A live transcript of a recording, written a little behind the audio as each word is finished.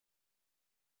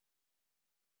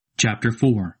Chapter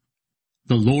 4.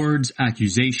 The Lord's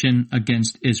Accusation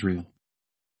Against Israel.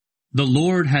 The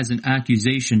Lord has an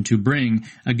accusation to bring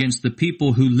against the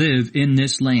people who live in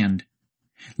this land.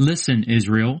 Listen,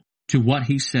 Israel, to what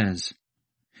he says.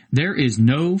 There is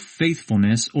no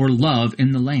faithfulness or love in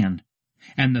the land,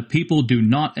 and the people do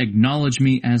not acknowledge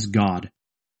me as God.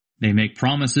 They make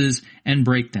promises and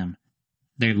break them.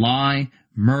 They lie,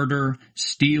 murder,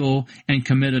 steal, and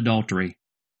commit adultery.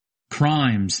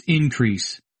 Crimes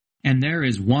increase, and there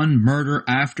is one murder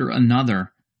after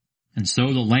another. And so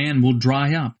the land will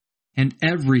dry up, and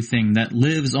everything that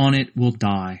lives on it will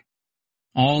die.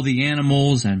 All the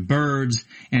animals and birds,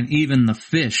 and even the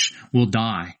fish will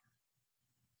die.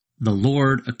 The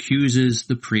Lord accuses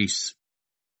the priests.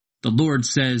 The Lord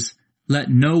says, "Let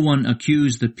no one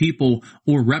accuse the people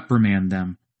or reprimand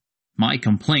them. My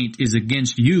complaint is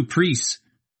against you, priests.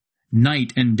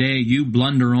 Night and day you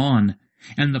blunder on,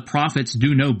 and the prophets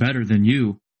do no better than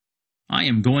you. I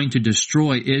am going to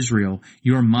destroy Israel,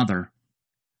 your mother.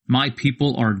 My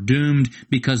people are doomed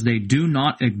because they do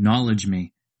not acknowledge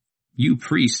me. You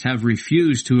priests have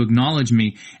refused to acknowledge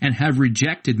me and have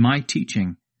rejected my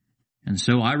teaching. And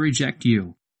so I reject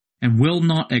you, and will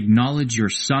not acknowledge your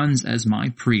sons as my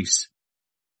priests.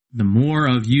 The more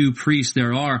of you priests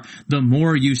there are, the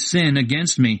more you sin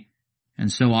against me,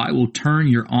 and so I will turn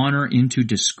your honor into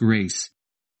disgrace.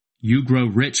 You grow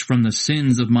rich from the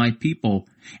sins of my people,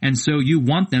 and so you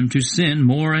want them to sin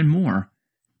more and more.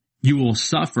 You will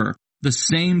suffer the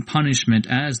same punishment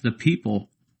as the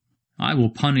people. I will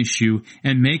punish you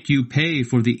and make you pay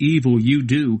for the evil you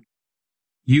do.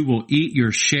 You will eat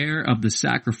your share of the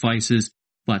sacrifices,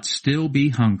 but still be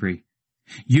hungry.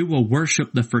 You will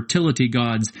worship the fertility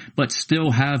gods, but still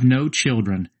have no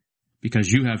children,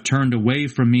 because you have turned away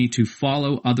from me to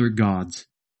follow other gods.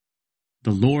 The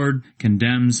Lord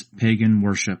condemns pagan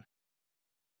worship.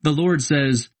 The Lord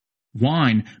says,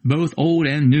 "Wine, both old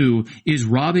and new, is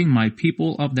robbing my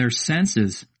people of their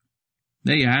senses.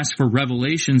 They ask for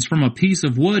revelations from a piece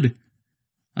of wood.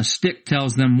 A stick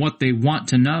tells them what they want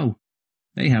to know.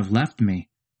 They have left me.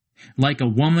 Like a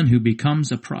woman who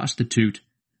becomes a prostitute,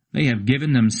 they have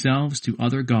given themselves to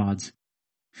other gods.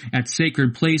 At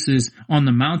sacred places, on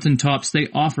the mountaintops, they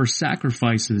offer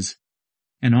sacrifices,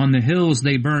 and on the hills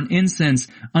they burn incense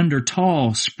under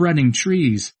tall, spreading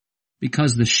trees,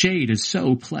 because the shade is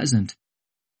so pleasant.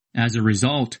 As a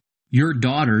result, your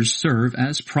daughters serve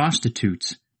as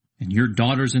prostitutes, and your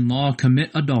daughters-in-law commit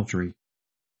adultery.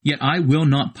 Yet I will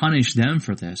not punish them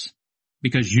for this,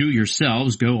 because you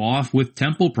yourselves go off with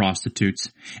temple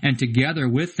prostitutes, and together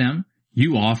with them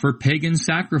you offer pagan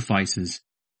sacrifices.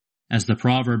 As the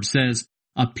proverb says,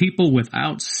 a people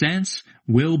without sense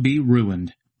will be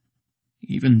ruined.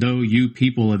 Even though you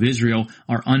people of Israel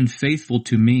are unfaithful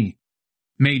to me,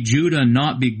 may Judah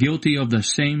not be guilty of the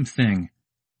same thing.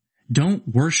 Don't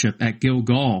worship at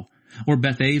Gilgal or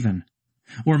Bethaven,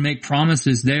 or make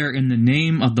promises there in the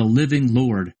name of the living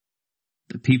Lord.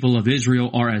 The people of Israel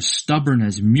are as stubborn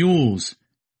as mules.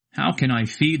 How can I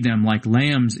feed them like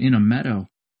lambs in a meadow?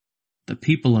 The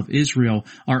people of Israel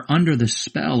are under the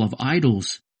spell of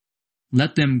idols.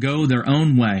 Let them go their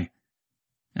own way.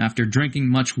 After drinking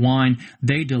much wine,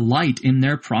 they delight in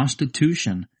their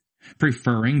prostitution,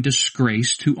 preferring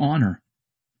disgrace to honor.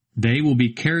 They will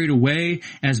be carried away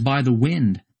as by the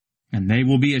wind, and they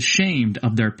will be ashamed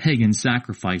of their pagan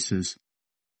sacrifices.